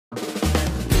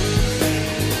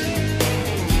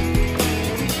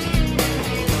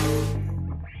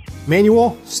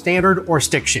manual, standard, or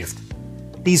stick shift.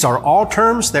 These are all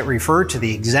terms that refer to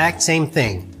the exact same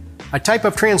thing, a type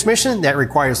of transmission that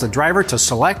requires the driver to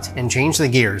select and change the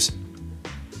gears.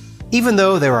 Even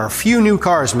though there are few new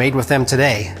cars made with them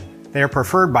today, they are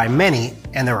preferred by many,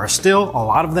 and there are still a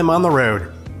lot of them on the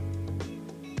road.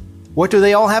 What do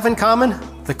they all have in common?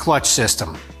 The clutch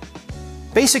system.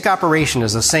 Basic operation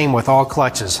is the same with all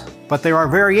clutches, but there are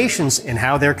variations in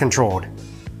how they're controlled.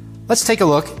 Let's take a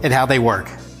look at how they work.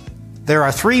 There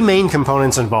are three main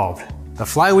components involved: the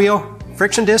flywheel,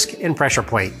 friction disc, and pressure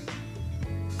plate.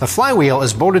 The flywheel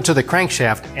is bolted to the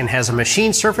crankshaft and has a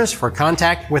machined surface for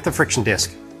contact with the friction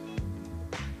disc.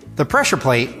 The pressure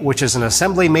plate, which is an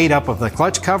assembly made up of the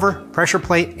clutch cover, pressure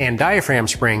plate, and diaphragm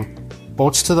spring,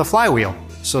 bolts to the flywheel,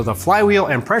 so the flywheel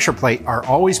and pressure plate are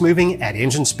always moving at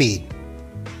engine speed.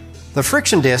 The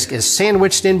friction disc is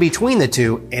sandwiched in between the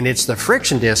two, and it's the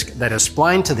friction disc that is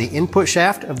splined to the input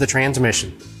shaft of the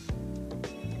transmission.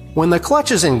 When the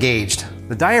clutch is engaged,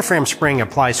 the diaphragm spring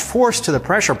applies force to the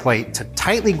pressure plate to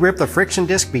tightly grip the friction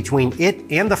disc between it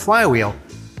and the flywheel,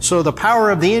 so the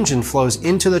power of the engine flows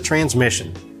into the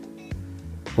transmission.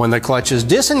 When the clutch is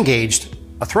disengaged,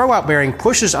 a throwout bearing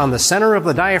pushes on the center of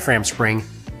the diaphragm spring,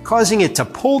 causing it to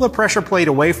pull the pressure plate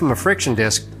away from the friction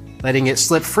disc, letting it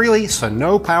slip freely so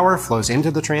no power flows into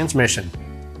the transmission.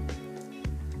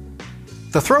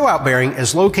 The throwout bearing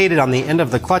is located on the end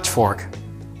of the clutch fork,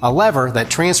 a lever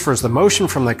that transfers the motion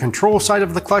from the control side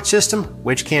of the clutch system,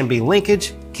 which can be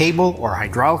linkage, cable, or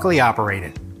hydraulically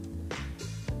operated.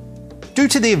 Due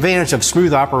to the advantage of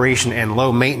smooth operation and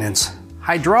low maintenance,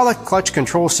 hydraulic clutch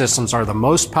control systems are the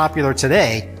most popular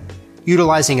today,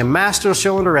 utilizing a master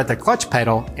cylinder at the clutch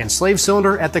pedal and slave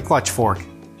cylinder at the clutch fork.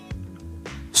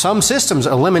 Some systems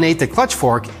eliminate the clutch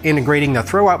fork, integrating the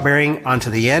throwout bearing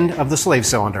onto the end of the slave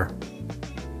cylinder.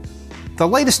 The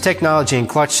latest technology in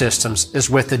clutch systems is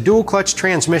with the dual clutch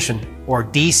transmission, or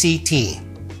DCT.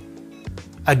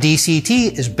 A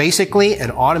DCT is basically an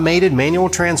automated manual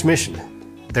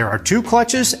transmission. There are two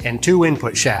clutches and two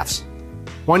input shafts.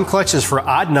 One clutch is for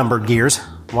odd numbered gears,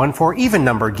 one for even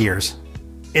numbered gears.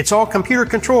 It's all computer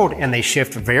controlled and they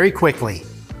shift very quickly.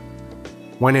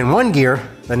 When in one gear,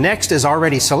 the next is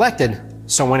already selected,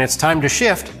 so when it's time to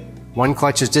shift, one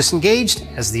clutch is disengaged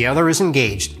as the other is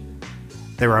engaged.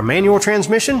 They're a manual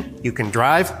transmission. You can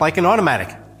drive like an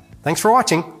automatic. Thanks for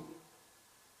watching.